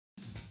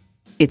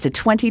It's a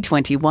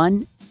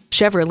 2021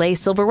 Chevrolet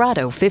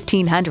Silverado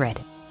 1500.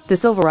 The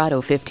Silverado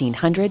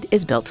 1500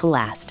 is built to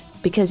last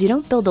because you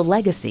don't build a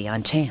legacy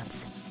on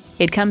chance.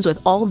 It comes with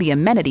all the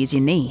amenities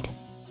you need: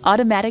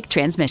 automatic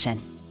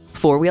transmission,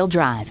 four-wheel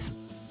drive,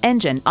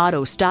 engine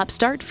auto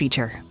stop-start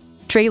feature,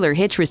 trailer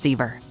hitch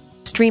receiver,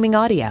 streaming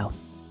audio,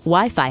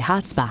 Wi-Fi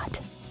hotspot,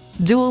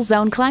 dual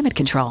zone climate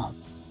control,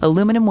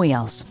 aluminum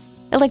wheels,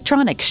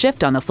 electronic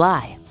shift on the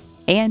fly,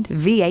 and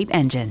V8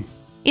 engine.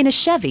 In a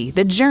Chevy,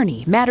 the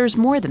journey matters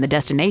more than the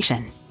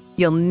destination.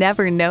 You'll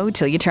never know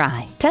till you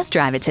try. Test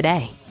drive it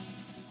today.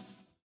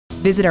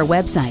 Visit our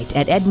website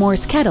at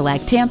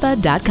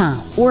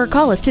edmorsecadillactampa.com or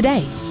call us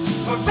today.